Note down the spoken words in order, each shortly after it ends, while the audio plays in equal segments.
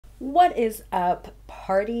What is up,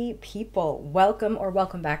 party people? Welcome or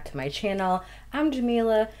welcome back to my channel. I'm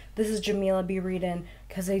Jamila. This is JemilaBeReadin,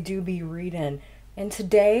 because I do be reading. And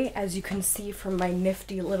today, as you can see from my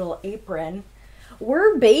nifty little apron,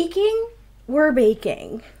 we're baking. We're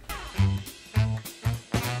baking.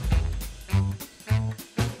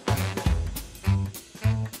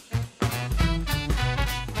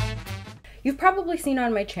 You've probably seen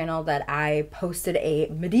on my channel that I posted a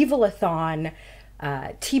MedievalAthon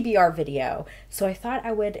TBR video. So I thought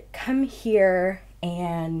I would come here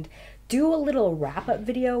and do a little wrap-up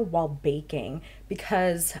video while baking,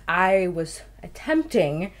 because I was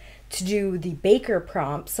attempting to do the baker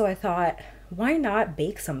prompt. So I thought, why not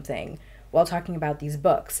bake something while talking about these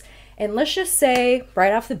books? And let's just say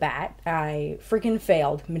right off the bat, I freaking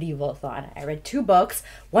failed MedievalAthon. I read 2 books.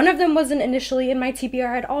 One of them wasn't initially in my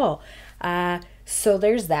TBR at all. So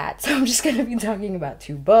there's that. So I'm just going to be talking about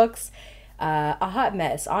 2 books. A hot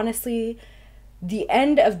mess. Honestly, the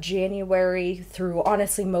end of January through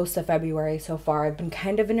honestly most of February so far, I've been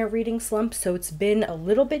kind of in a reading slump, so it's been a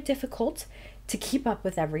little bit difficult to keep up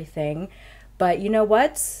with everything. But you know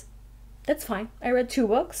what? That's fine. I read 2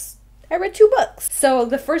 books. So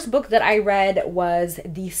the first book that I read was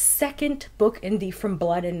the second book in the From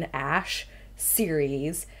Blood and Ash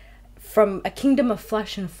series, From A Kingdom of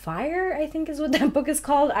Flesh and Fire, I think is what that book is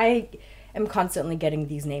called. I am constantly getting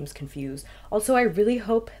these names confused. Also, I really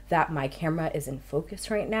hope that my camera is in focus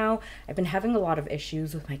right now. I've been having a lot of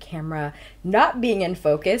issues with my camera not being in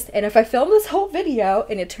focus, and if I film this whole video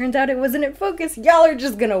and it turns out it wasn't in focus, y'all are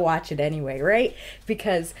just gonna watch it anyway, right?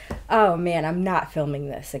 Because, oh man, I'm not filming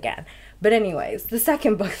this again. But anyways, the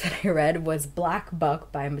second book that I read was Black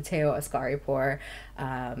Buck by Mateo Askaripour.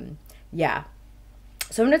 Yeah.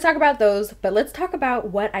 So I'm going to talk about those, but let's talk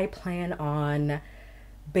about what I plan on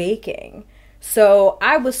baking. So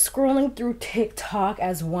I was scrolling through TikTok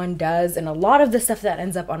as one does, and a lot of the stuff that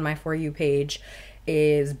ends up on my For You page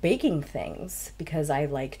is baking things because I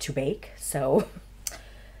like to bake. So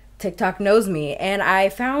TikTok knows me, and I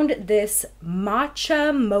found this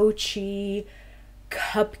matcha mochi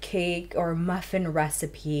cupcake or muffin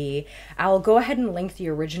recipe. I'll go ahead and link the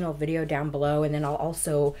original video down below, and then I'll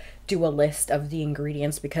also do a list of the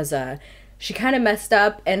ingredients because she kind of messed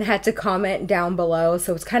up and had to comment down below,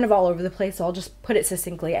 so it's kind of all over the place. So I'll just put it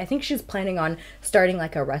succinctly. I think she's planning on starting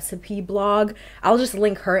like a recipe blog. I'll just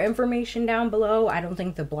link her information down below. I don't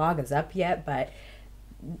think the blog is up yet, but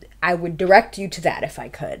I would direct you to that if I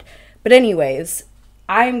could. But anyways,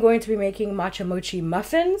 I'm going to be making matcha mochi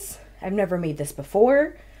muffins. I've never made this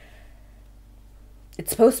before. It's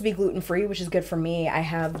supposed to be gluten-free, which is good for me. I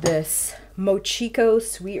have this mochiko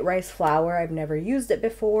sweet rice flour. I've never used it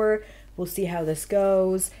before. We'll see how this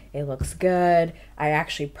goes. It looks good. I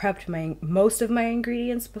actually prepped most of my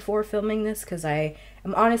ingredients before filming this because I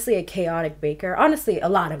am honestly a chaotic baker. Honestly, a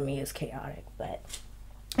lot of me is chaotic, but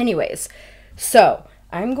anyways. So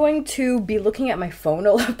I'm going to be looking at my phone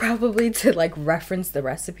a lot probably to like reference the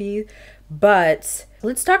recipe, but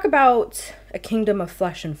let's talk about A Kingdom of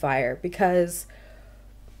Flesh and Fire, because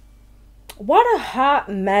what a hot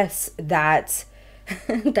mess that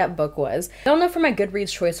that book was. I don't know, for my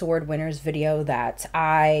Goodreads Choice Award winners video that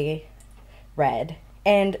I read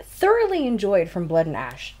and thoroughly enjoyed From Blood and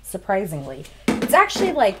Ash, surprisingly. It's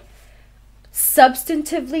actually like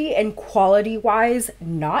substantively and quality-wise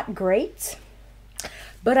not great,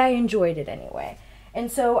 but I enjoyed it anyway. And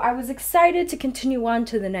so I was excited to continue on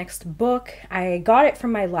to the next book. I got it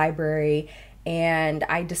from my library and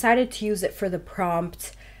I decided to use it for the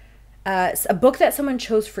prompt. A book that someone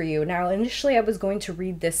chose for you. Now, initially I was going to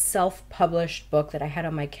read this self-published book that I had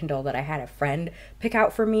on my Kindle that I had a friend pick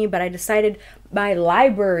out for me, but I decided, my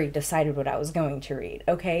library decided what I was going to read,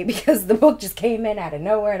 okay? Because the book just came in out of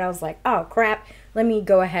nowhere and I was like, oh crap, let me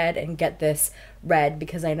go ahead and get this read,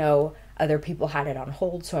 because I know other people had it on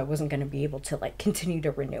hold, so I wasn't going to be able to like continue to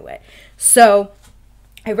renew it. So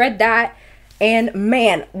I read that, and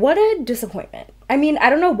man, what a disappointment. I mean, I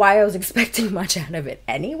don't know why I was expecting much out of it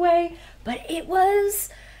anyway, but it was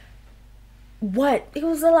it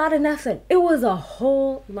was a lot of nothing. It was a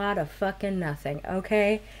whole lot of fucking nothing,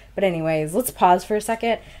 okay? But anyways, let's pause for a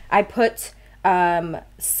second. I put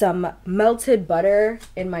some melted butter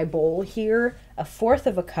in my bowl here, 1/4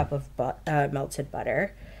 of a cup of melted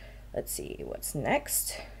butter. Let's see what's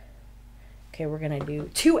next. Okay, we're gonna do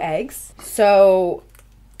 2 eggs. So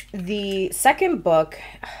the second book,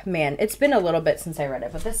 man, it's been a little bit since I read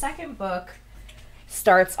it, but the second book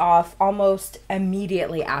starts off almost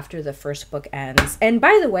immediately after the first book ends. And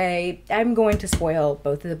by the way, I'm going to spoil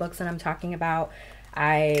both of the books that I'm talking about.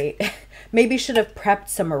 I maybe should have prepped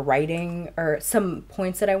some writing or some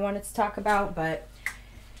points that I wanted to talk about, but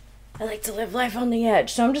I like to live life on the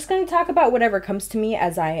edge. So I'm just going to talk about whatever comes to me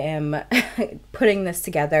as I am putting this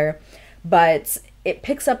together. But it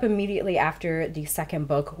picks up immediately after the second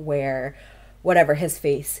book where, whatever his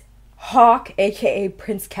face, Hawk, aka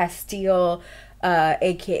Prince Castile,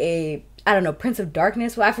 aka, I don't know, Prince of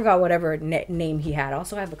Darkness. Well, I forgot whatever name he had.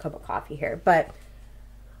 Also, I have a cup of coffee here. But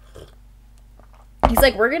he's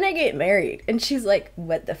like, we're going to get married. And she's like,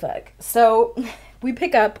 what the fuck? So we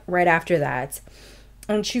pick up right after that.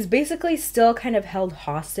 And she's basically still kind of held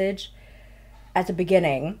hostage at the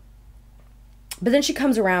beginning. But then she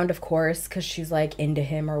comes around, of course, because she's like into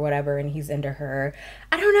him or whatever, and he's into her.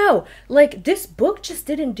 I don't know. Like, this book just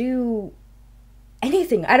didn't do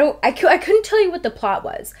anything. I couldn't tell you what the plot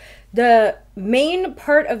was. The main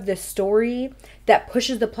part of the story that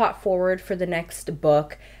pushes the plot forward for the next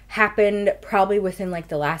book happened probably within like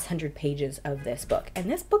the last 100 pages of this book.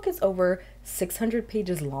 And this book is over 600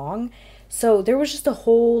 pages long. So there was just a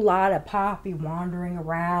whole lot of Poppy wandering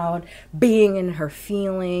around, being in her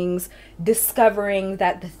feelings, discovering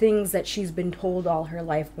that the things that she's been told all her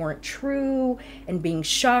life weren't true, and being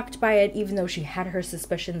shocked by it, even though she had her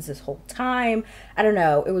suspicions this whole time. I don't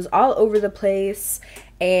know. It was all over the place.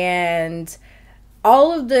 And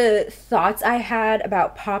all of the thoughts I had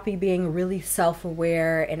about Poppy being really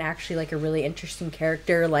self-aware and actually like a really interesting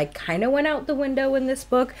character, like kind of went out the window in this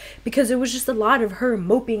book, because it was just a lot of her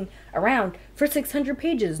moping around for 600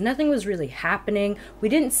 pages. Nothing was really happening. We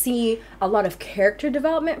didn't see a lot of character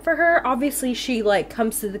development for her. Obviously, she like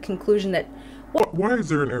comes to the conclusion that... Why is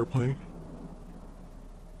there an airplane?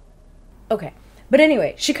 Okay. But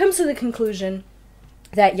anyway, she comes to the conclusion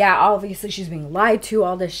that, yeah, obviously she's being lied to,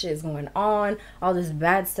 all this shit is going on, all this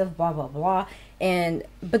bad stuff, blah, blah, blah.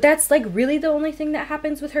 But that's, like, really the only thing that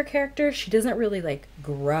happens with her character. She doesn't really, like,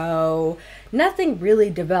 grow. Nothing really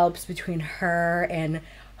develops between her and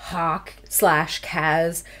Hawk /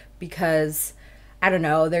 Kaz, because, I don't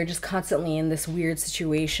know, they're just constantly in this weird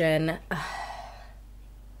situation.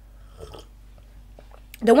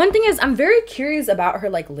 The one thing is, I'm very curious about her,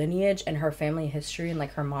 like, lineage and her family history and,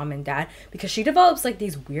 like, her mom and dad, because she develops, like,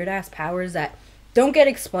 these weird-ass powers that don't get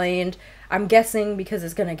explained. I'm guessing because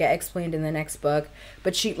it's gonna get explained in the next book,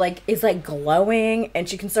 but she, like, is, like, glowing, and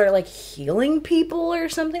she can start, like, healing people or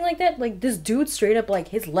something like that. Like, this dude straight up, like,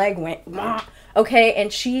 his leg went, okay,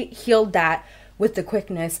 and she healed that with the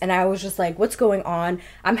quickness, and I was just like, what's going on?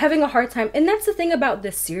 I'm having a hard time. And that's the thing about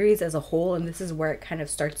this series as a whole, and this is where it kind of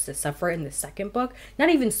starts to suffer in the second book. Not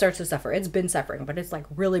even starts to suffer, it's been suffering, but it's like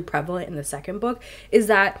really prevalent in the second book, is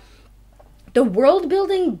that the world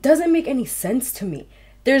building doesn't make any sense to me.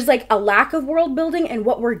 There's like a lack of world building, and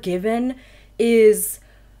what we're given is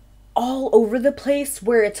all over the place,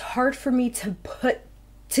 where it's hard for me to put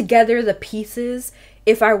together the pieces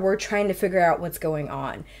if I were trying to figure out what's going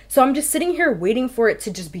on. So I'm just sitting here waiting for it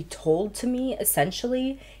to just be told to me,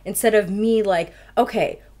 essentially, instead of me like,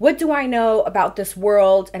 okay, what do I know about this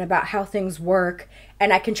world and about how things work?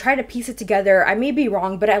 And I can try to piece it together. I may be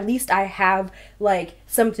wrong, but at least I have like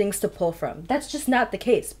some things to pull from. That's just not the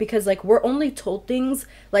case, because like we're only told things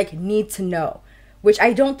like need to know, which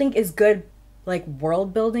I don't think is good like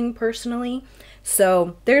world building personally.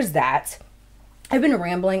 So there's that. I've been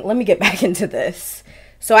rambling. Let me get back into this.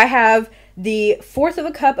 So I have the 1/4 of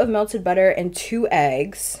a cup of melted butter and 2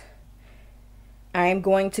 eggs. I'm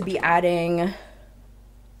going to be adding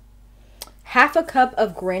 1/2 a cup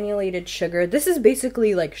of granulated sugar. This is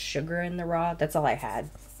basically like sugar in the raw. That's all I had,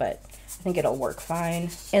 but I think it'll work fine.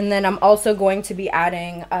 And then I'm also going to be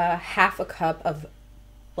adding 1/2 a cup of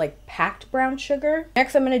like packed brown sugar.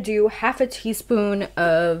 Next, I'm going to do 1/2 teaspoon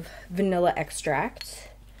of vanilla extract.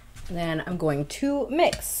 Then I'm going to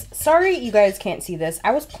mix. Sorry you guys can't see this.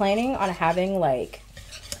 I was planning on having like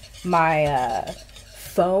my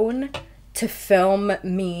phone to film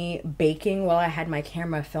me baking while I had my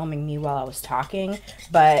camera filming me while I was talking,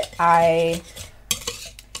 but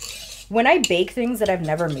when I bake things that I've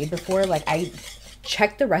never made before, like I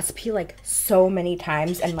check the recipe like so many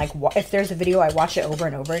times, and like if there's a video I watch it over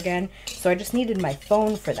and over again, so I just needed my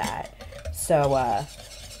phone for that. So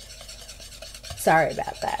sorry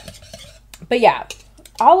about that. But yeah,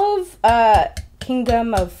 all of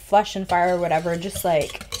Kingdom of Flesh and Fire or whatever just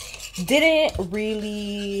like didn't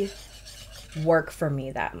really work for me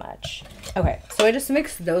that much. Okay, so I just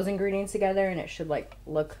mixed those ingredients together, and it should like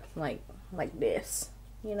look like this,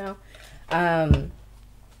 you know. But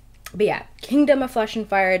yeah, Kingdom of Flesh and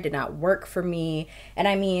Fire did not work for me, and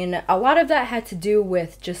I mean a lot of that had to do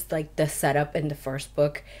with just like the setup in the first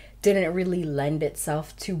book didn't really lend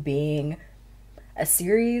itself to being a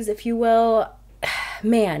series, if you will.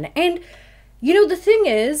 Man, and you know the thing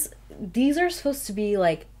is, these are supposed to be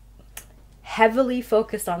like heavily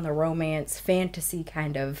focused on the romance, fantasy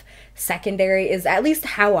kind of secondary, is at least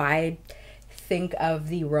how I think of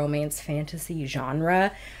the romance fantasy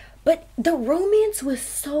genre. But the romance was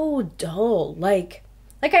so dull. Like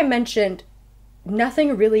I mentioned,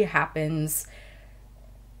 nothing really happens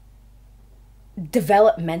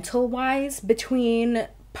developmental wise between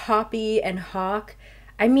Poppy and Hawk.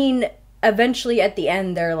 I mean, eventually at the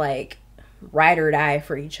end they're like ride or die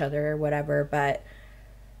for each other or whatever, but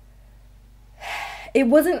it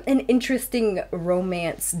wasn't an interesting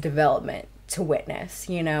romance development to witness,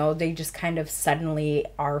 you know? They just kind of suddenly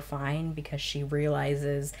are fine because she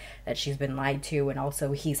realizes that she's been lied to, and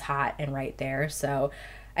also he's hot and right there. So,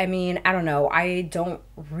 I mean, I don't know. I don't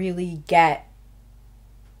really get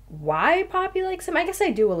why Poppy likes him. I guess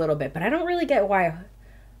I do a little bit, but I don't really get why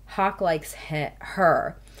Hawk likes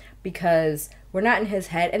her, because we're not in his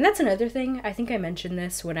head. And that's another thing. I think I mentioned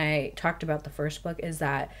this when I talked about the first book, is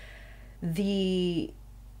that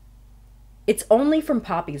it's only from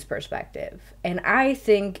Poppy's perspective. And I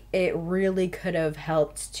think it really could have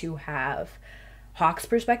helped to have Hawk's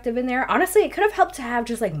perspective in there. Honestly, it could have helped to have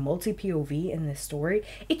just like multi-POV in this story.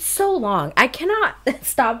 It's so long. I cannot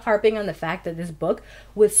stop harping on the fact that this book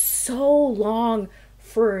was so long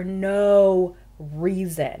for no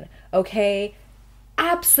reason. Okay?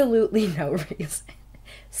 Absolutely no reason.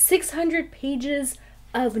 600 pages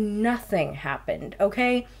of nothing happened.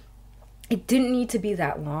 Okay? It didn't need to be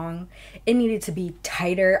that long. It needed to be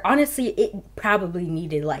tighter. Honestly, it probably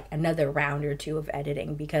needed like another round or two of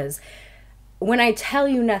editing, because when I tell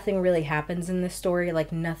you nothing really happens in this story,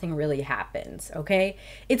 like nothing really happens, okay?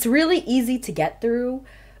 It's really easy to get through,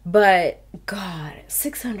 but God,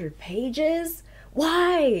 600 pages?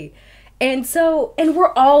 Why? And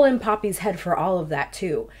we're all in Poppy's head for all of that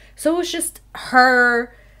too. So it was just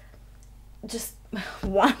her just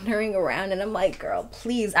wandering around, and I'm like, girl,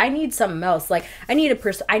 please, I need something else. Like, I need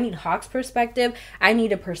Hawk's perspective. I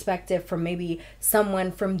need a perspective from maybe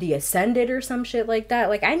someone from the Ascended or some shit like that.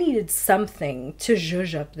 Like, I needed something to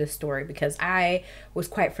zhuzh up this story, because I was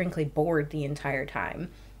quite frankly bored the entire time.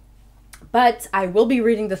 But I will be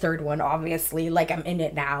reading the third one, obviously. Like, I'm in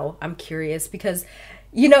it now. I'm curious, because,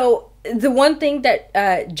 you know, the one thing that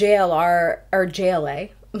JLA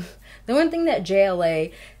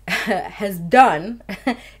has done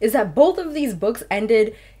is that both of these books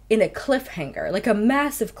ended in a cliffhanger, like a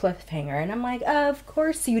massive cliffhanger. And I'm like, of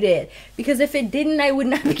course you did. Because if it didn't, I would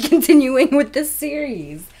not be continuing with this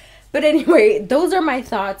series. But anyway, those are my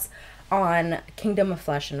thoughts on Kingdom of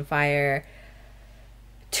Flesh and Fire.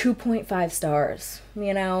 2.5 stars,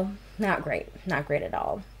 you know, not great. Not great at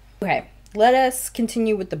all. Okay, let us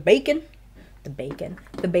continue with the baking.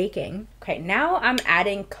 Okay, now I'm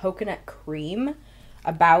adding coconut cream,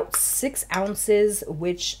 about 6 ounces,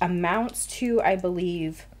 which amounts to, I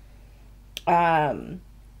believe,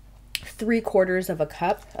 3/4 of a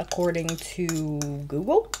cup, according to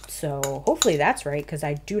Google. So hopefully that's right, because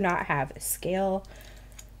I do not have a scale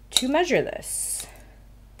to measure this.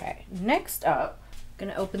 Okay, next up, I'm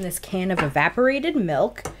gonna open this can of evaporated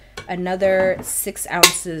milk, another 6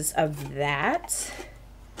 ounces of that.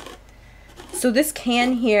 So this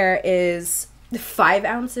can here is 5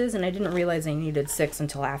 ounces, and I didn't realize I needed 6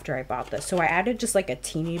 until after I bought this. So I added just like a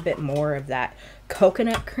teeny bit more of that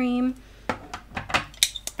coconut cream.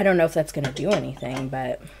 I don't know if that's gonna do anything,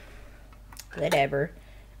 but whatever.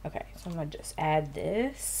 Okay, so I'm gonna just add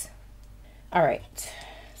this. All right,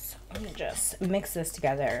 so I'm gonna just mix this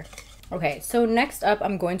together. Okay, so next up,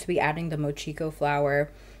 I'm going to be adding the mochiko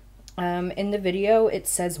flour. In the video, it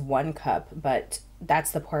says 1 cup, but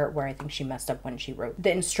that's the part where I think she messed up when she wrote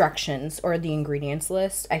the instructions or the ingredients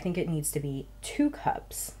list. I think it needs to be 2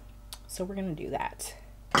 cups. So we're gonna do that.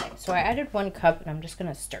 Okay, so I added 1 cup, and I'm just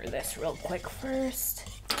gonna stir this real quick first.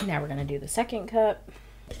 Now we're gonna do the 2nd cup.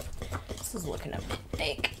 This is looking a bit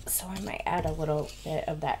thick, so I might add a little bit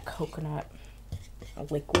of that coconut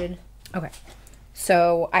liquid. Okay,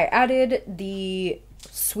 so I added the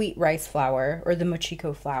sweet rice flour, or the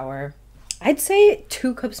mochiko flour. I'd say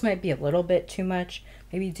 2 cups might be a little bit too much.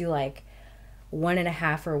 Maybe do like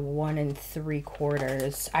 1.5 or 1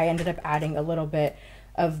 3/4. I ended up adding a little bit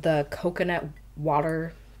of the coconut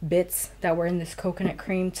water bits that were in this coconut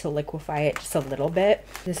cream to liquefy it just a little bit.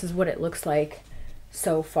 This is what it looks like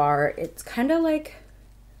so far. It's kind of like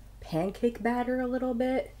pancake batter a little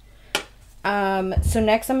bit. So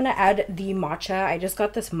next I'm gonna add the matcha. I just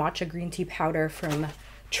got this matcha green tea powder from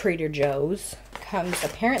Trader Joe's. Comes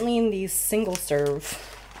apparently in these single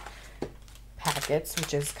serve packets,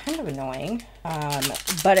 which is kind of annoying.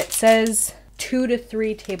 But it says 2 to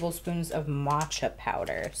 3 tablespoons of matcha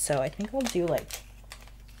powder. So I think I'll do like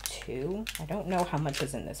 2. I don't know how much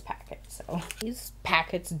is in this packet, so these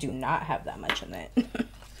packets do not have that much in it.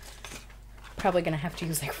 Probably gonna have to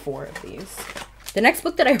use like 4 of these. The next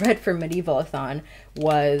book that I read for MedievalAthon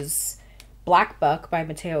was Black Buck by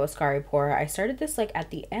Mateo Askaripour. I started this like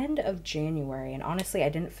at the end of January, and honestly I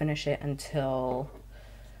didn't finish it until,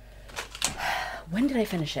 when did I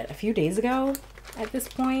finish it? A few days ago at this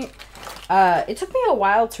point. It took me a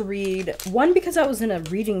while to read, 1, because I was in a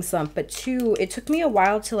reading slump, but 2, it took me a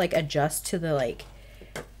while to like adjust to the like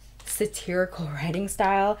satirical writing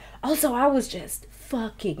style. Also, I was just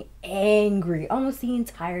fucking angry almost the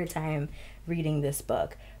entire time reading this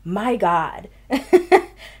book. My God.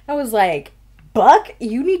 I was like, Buck,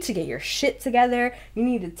 you need to get your shit together. You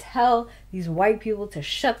need to tell these white people to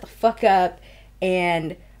shut the fuck up.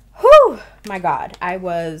 And whew, my God, I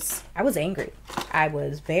was angry. I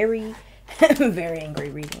was very very angry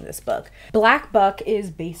reading this book. Black Buck is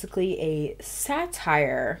basically a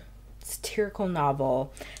satirical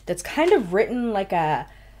novel that's kind of written like a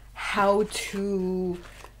how-to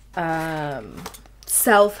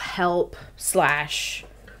self-help slash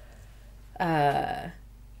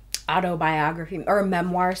autobiography or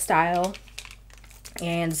memoir style.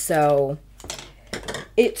 And so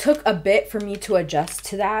it took a bit for me to adjust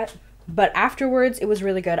to that, but afterwards it was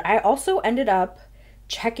really good. I also ended up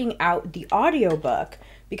checking out the audiobook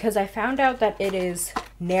because I found out that it is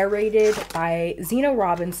narrated by Zeno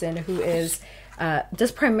Robinson, who is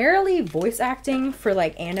does primarily voice acting for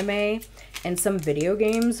like anime and some video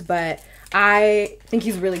games, but I think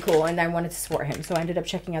he's really cool and I wanted to support him, so I ended up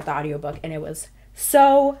checking out the audiobook and it was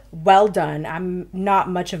so well done. I'm not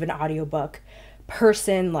much of an audiobook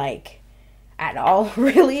person like at all,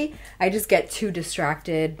 really. I just get too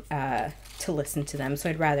distracted to listen to them, so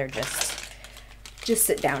I'd rather just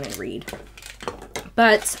sit down and read.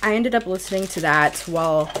 But I ended up listening to that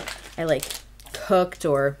while I like cooked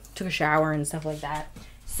or took a shower and stuff like that.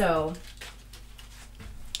 So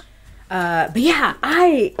but yeah,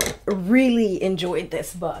 I really enjoyed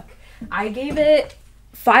this book. I gave it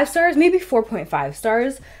 5 stars, maybe 4.5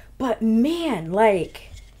 stars, but man, like,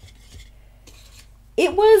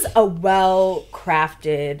 it was a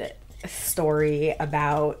well-crafted story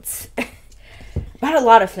about a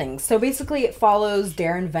lot of things. So basically it follows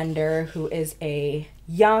Darren Vendor, who is a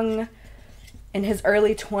young, in his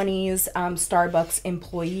early 20s, Starbucks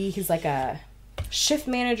employee. He's like a shift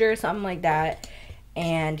manager or something like that.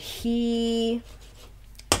 And did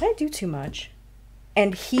I do too much?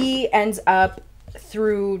 And he ends up,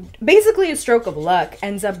 through basically a stroke of luck,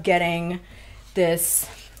 ends up getting this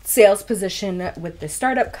sales position with this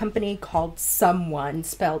startup company called Someone,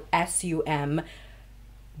 spelled SUMWUN.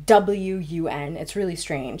 It's really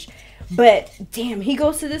strange. But damn, he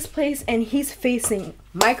goes to this place and he's facing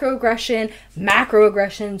microaggression,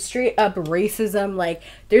 macroaggression, straight up racism. Like,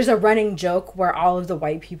 there's a running joke where all of the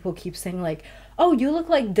white people keep saying like, oh, you look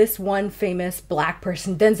like this one famous black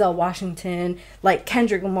person, Denzel Washington, like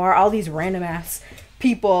Kendrick Lamar, all these random ass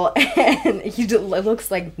people, and he looks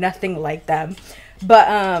like nothing like them.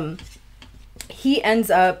 But he ends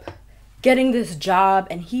up getting this job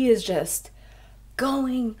and he is just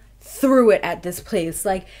going through it at this place.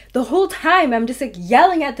 Like, the whole time I'm just like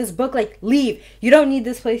yelling at this book, like, leave, you don't need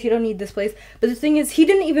this place, you don't need this place. But the thing is, he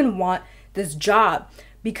didn't even want this job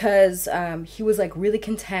because he was like really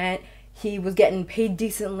content. He was getting paid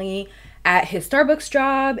decently at his Starbucks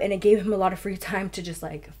job, and it gave him a lot of free time to just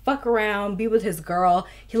like fuck around, be with his girl.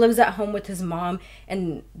 He lives at home with his mom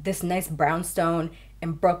in this nice brownstone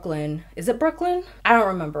in Brooklyn. Is it Brooklyn? I don't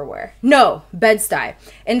remember where. No, Bed-Stuy.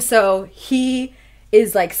 And so he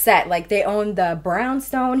is like set, like they own the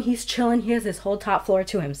brownstone. He's chilling. He has his whole top floor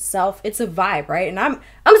to himself. It's a vibe, right? And I'm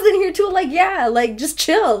sitting here too, like, yeah, like just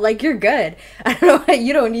chill, like you're good. I don't know,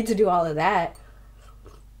 you don't need to do all of that.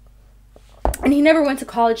 And he never went to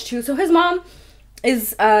college too, so his mom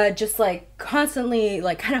is just like constantly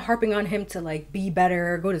like kind of harping on him to like be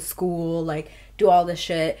better, go to school, like do all this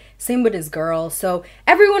shit. Same with his girl. So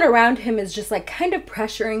everyone around him is just like kind of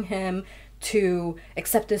pressuring him to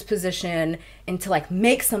accept this position and to like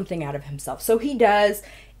make something out of himself. So he does,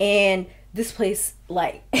 and this place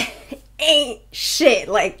like ain't shit.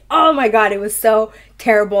 Like, oh my God, it was so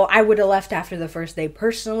terrible. I would have left after the first day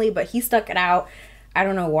personally, but he stuck it out. I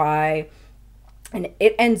don't know why. And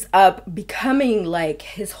it ends up becoming like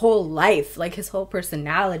his whole life, like his whole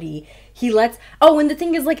personality. And the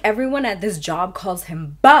thing is, like, everyone at this job calls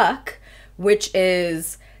him Buck, which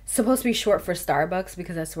is supposed to be short for Starbucks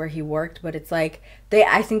because that's where he worked. But it's like,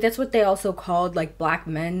 I think that's what they also called like black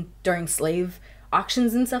men during slave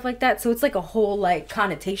auctions and stuff like that. So it's like a whole like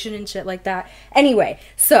connotation and shit like that. Anyway,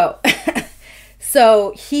 so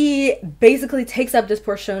So he basically takes up this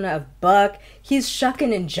persona of Buck. He's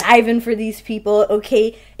shucking and jiving for these people,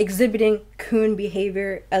 okay, exhibiting coon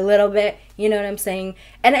behavior a little bit, you know what I'm saying?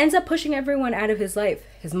 And ends up pushing everyone out of his life.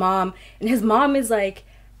 His mom is like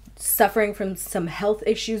suffering from some health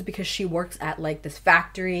issues because she works at like this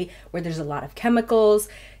factory where there's a lot of chemicals.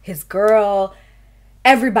 His girl,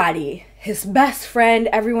 everybody, his best friend,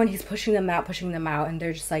 everyone, he's pushing them out, and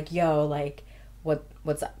they're just like, yo, like,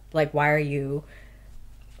 what's up? Like, why are you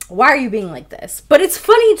being like this? But it's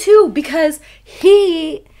funny too, because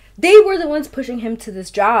they were the ones pushing him to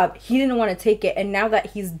this job. He didn't want to take it, and now that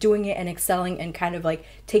he's doing it and excelling and kind of like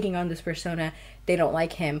taking on this persona, they don't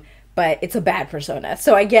like him. But it's a bad persona,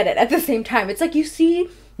 so I get it. At the same time, it's like you see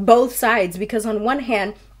both sides, because on one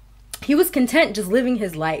hand, he was content just living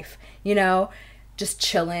his life, you know, just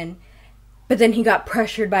chilling. But then he got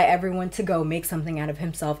pressured by everyone to go make something out of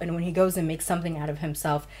himself. And when he goes and makes something out of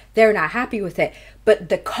himself, they're not happy with it. But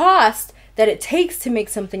the cost that it takes to make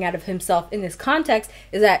something out of himself in this context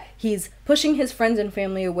is that he's pushing his friends and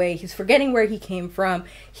family away. He's forgetting where he came from.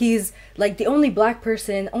 He's like the only black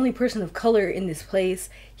person, only person of color in this place.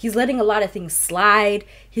 He's letting a lot of things slide.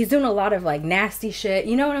 He's doing a lot of like nasty shit.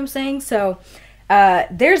 You know what I'm saying? So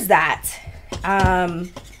there's that.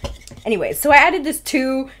 Anyways, so I added this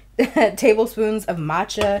 2 tablespoons of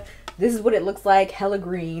matcha. This is what it looks like, hella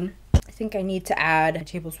green. I think I need to add a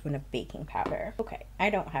tablespoon of baking powder. Okay,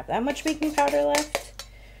 I don't have that much baking powder left,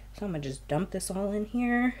 so I'm gonna just dump this all in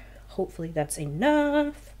here. Hopefully that's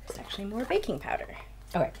enough. There's actually more baking powder.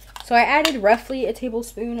 Okay, so I added roughly a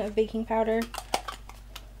tablespoon of baking powder,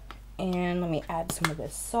 and let me add some of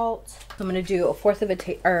this salt. I'm gonna do a fourth of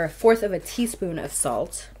a teaspoon of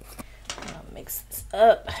salt. I'll mix this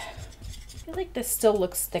up. I feel like this still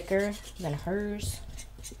looks thicker than hers.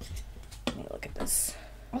 Let me look at this.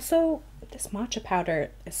 Also, this matcha powder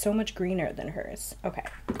is so much greener than hers. Okay,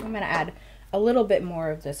 I'm gonna add a little bit more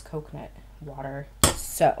of this coconut water.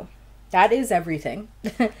 So, that is everything.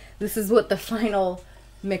 This is what the final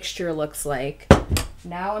mixture looks like.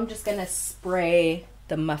 Now I'm just gonna spray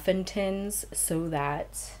the muffin tins so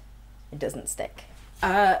that it doesn't stick.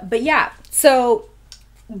 But yeah, so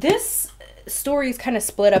this story is kind of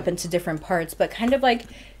split up into different parts, but kind of like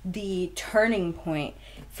the turning point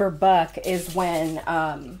for Buck is when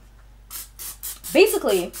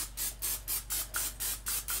basically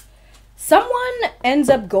someone ends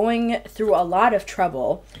up going through a lot of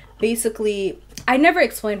trouble. Basically, I never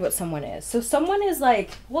explained what someone is. So someone is like,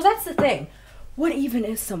 well, that's the thing. What even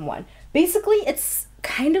is someone? Basically, it's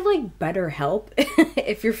kind of like BetterHelp,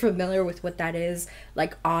 if you're familiar with what that is,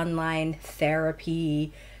 like online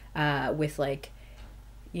therapy, with like,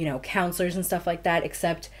 you know, counselors and stuff like that,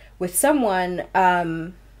 except with someone,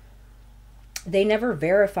 they never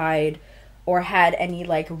verified or had any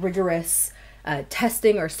like rigorous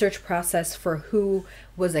testing or search process for who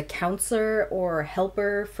was a counselor or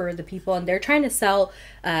helper for the people, and they're trying to sell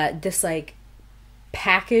this like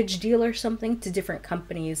package deal or something to different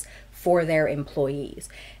companies for their employees.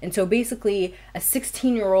 And so basically a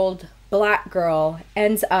 16-year-old black girl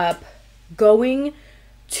ends up going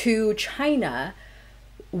to China,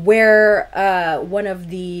 where one of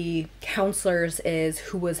the counselors is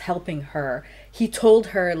who was helping her. He told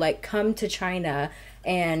her, like, come to China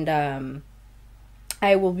and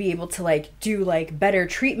I will be able to like do like better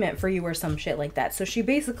treatment for you or some shit like that. So she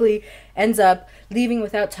basically ends up leaving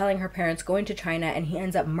without telling her parents, going to China, and he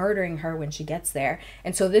ends up murdering her when she gets there.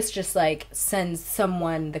 And so this just like sends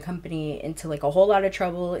the company into like a whole lot of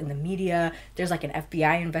trouble in the media. There's like an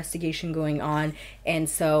FBI investigation going on. And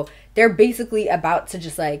so they're basically about to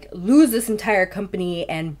just like lose this entire company.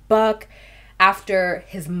 And Buck, after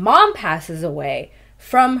his mom passes away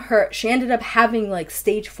from her, she ended up having like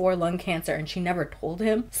stage 4 lung cancer, and she never told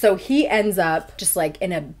him. So he ends up just like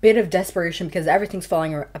in a bit of desperation because everything's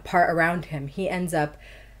falling apart around him. He ends up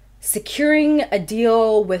securing a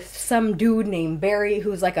deal with some dude named Barry,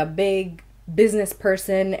 who's like a big business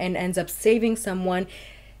person, and ends up saving someone.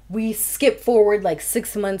 We skip forward like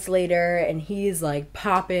 6 months later, and he's like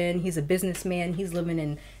popping. He's a businessman. He's living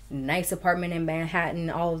in a nice apartment in Manhattan,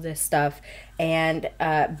 all of this stuff. And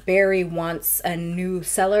Barry wants a new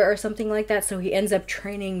seller or something like that. So he ends up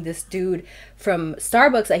training this dude from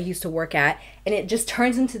Starbucks that he used to work at. And it just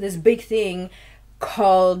turns into this big thing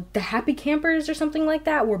called the Happy Campers or something like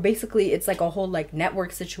that, where basically it's like a whole like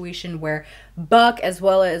network situation where Buck, as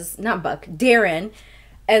well as, not Buck, Darren,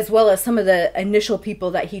 as well as some of the initial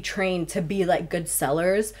people that he trained to be like good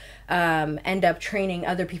sellers, end up training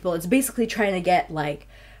other people. It's basically trying to get like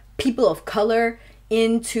people of color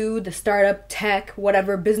into the startup, tech,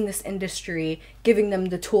 whatever business industry, giving them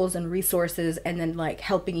the tools and resources, and then like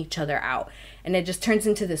helping each other out. And it just turns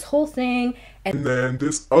into this whole thing. And then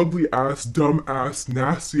this ugly ass, dumb ass,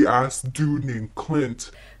 nasty ass dude named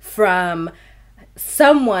Clint, from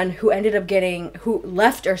someone who ended up who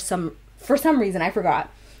left, or for some reason, I forgot.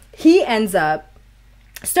 He ends up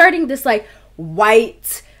starting this like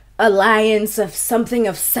white alliance of something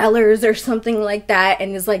of sellers or something like that,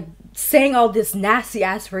 and is like saying all this nasty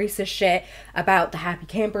ass racist shit about the happy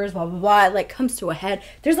campers, blah blah blah. It like comes to a head.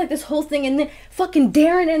 There's like this whole thing, and then fucking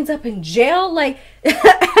Darren ends up in jail. Like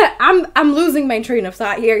I'm losing my train of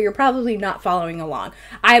thought here. You're probably not following along.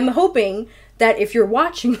 I'm hoping that if you're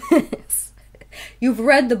watching this, you've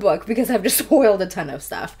read the book, because I've just spoiled a ton of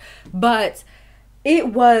stuff. But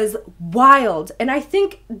it was wild. And I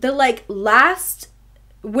think the like last,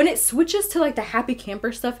 when it switches to like the happy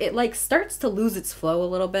camper stuff, it like starts to lose its flow a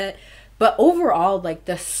little bit. But overall, like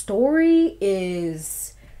the story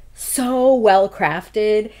is so well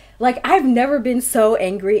crafted. Like I've never been so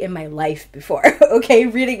angry in my life before, okay,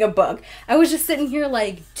 reading a book. I was just sitting here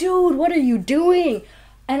like, dude, what are you doing?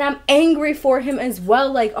 And I'm angry for him as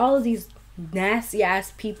well. Like all of these nasty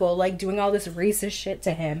ass people like doing all this racist shit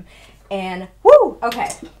to him. And whoo, okay.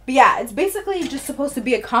 But yeah, it's basically just supposed to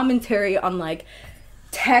be a commentary on like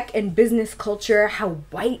tech and business culture, how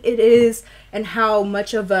white it is, and how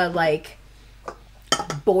much of a like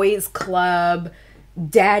boys club,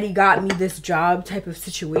 daddy got me this job type of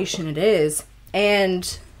situation it is.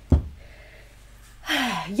 And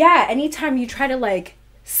yeah, anytime you try to like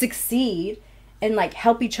succeed and like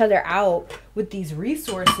help each other out with these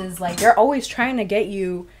resources, like they're always trying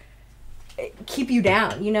to keep you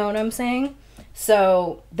down, you know what I'm saying?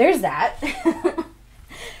 So there's that.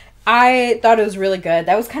 I thought it was really good.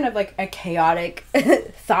 That was kind of like a chaotic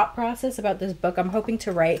thought process about this book. I'm hoping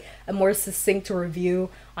to write a more succinct review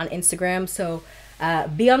on Instagram, so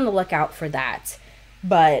be on the lookout for that.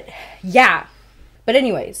 But yeah, but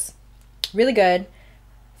anyways, really good.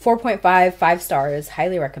 4.5, 5 stars,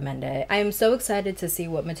 highly recommend it. I am so excited to see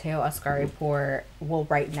what Mateo Askaripour will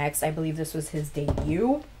write next. I believe this was his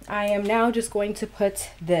debut. I am now just going to put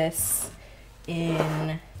this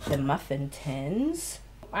in the muffin tins.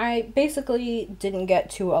 I basically didn't get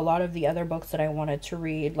to a lot of the other books that I wanted to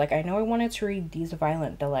read. Like, I know I wanted to read These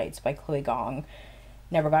Violent Delights by Chloe Gong.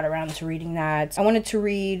 Never got around to reading that. I wanted to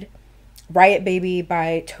read Riot Baby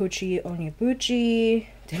by Tochi Onyebuchi.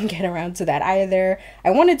 Didn't get around to that either.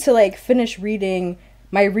 I wanted to like finish reading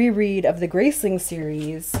my reread of the Graceling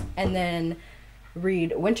series and then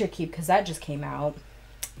read Winterkeep, because that just came out.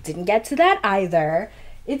 Didn't get to that either.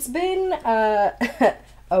 It's been a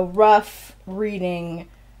rough reading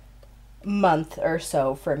month or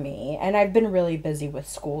so for me, and I've been really busy with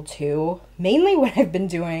school too. Mainly what I've been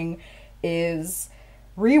doing is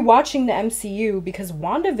rewatching the MCU, because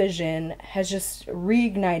WandaVision has just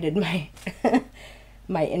reignited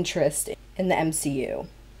my interest in the MCU.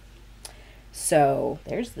 So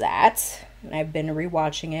there's that, and I've been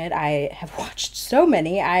rewatching it. I have watched so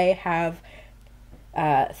many. I have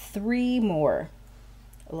 3 more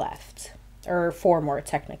left, or 4 more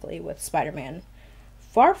technically, with Spider-Man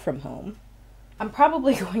Far From Home. I'm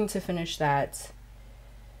probably going to finish that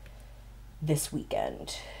this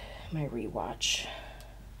weekend, my rewatch,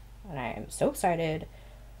 and I am so excited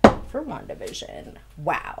for WandaVision.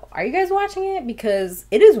 Wow. Are you guys watching it? Because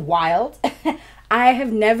it is wild. I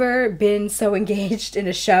have never been so engaged in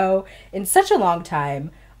a show in such a long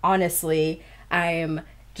time. Honestly, I am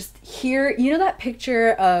just here. You know that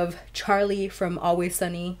picture of Charlie from Always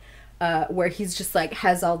Sunny, where he's just like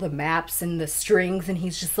has all the maps and the strings, and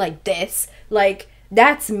he's just like this? Like,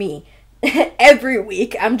 that's me. Every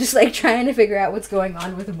week I'm just like trying to figure out what's going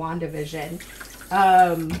on with WandaVision.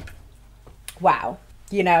 Wow.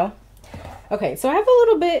 You know? Okay, so I have a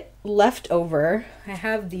little bit left over. I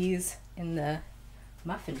have these in the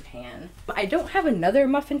muffin pan. I don't have another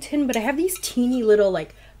muffin tin, but I have these teeny little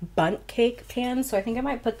like bundt cake pans, so I think I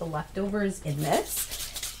might put the leftovers in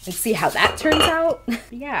this and see how that turns out.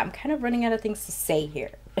 Yeah, I'm kind of running out of things to say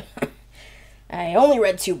here. I only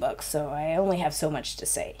read 2 books, so I only have so much to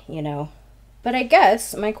say, you know? But I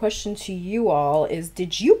guess my question to you all is,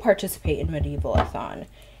 did you participate in MedievalAthon?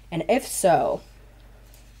 And if so,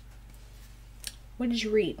 what did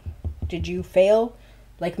you read? Did you fail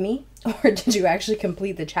like me? Or did you actually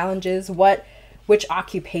complete the challenges? Which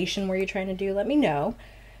occupation were you trying to do? Let me know.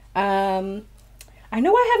 I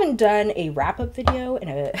know I haven't done a wrap-up video in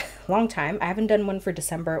a long time. I haven't done one for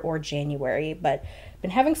December or January, but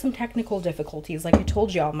been having some technical difficulties. Like I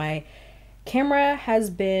told y'all, my camera has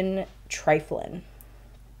been trifling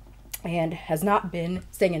and has not been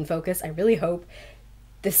staying in focus. I really hope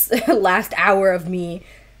this last hour of me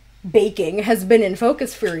baking has been in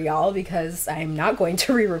focus for y'all, because I'm not going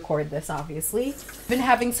to re-record this, obviously. I've been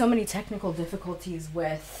having so many technical difficulties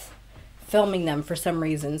with filming them for some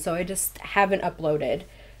reason, so I just haven't uploaded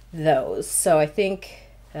those. So I think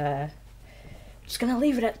just gonna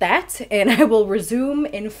leave it at that, and I will resume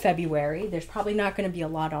in February. There's probably not going to be a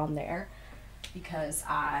lot on there because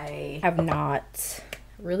I have not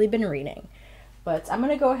really been reading. But I'm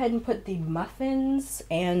gonna go ahead and put the muffins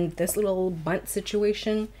and this little bunt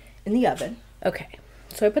situation in the oven. Okay,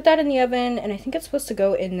 so I put that in the oven, and I think it's supposed to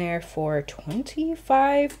go in there for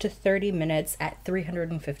 25 to 30 minutes at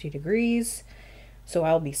 350 degrees. So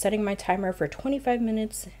I'll be setting my timer for 25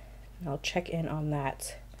 minutes, and I'll check in on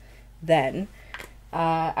that then.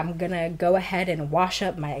 I'm gonna go ahead and wash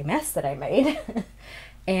up my mess that I made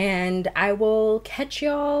and I will catch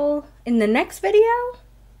y'all in the next video.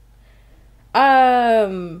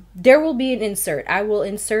 There will be an insert. I will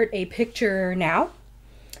insert a picture now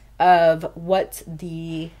of what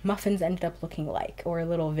the muffins ended up looking like, or a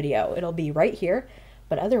little video. It'll be right here,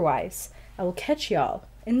 but otherwise I will catch y'all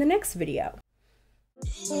in the next video.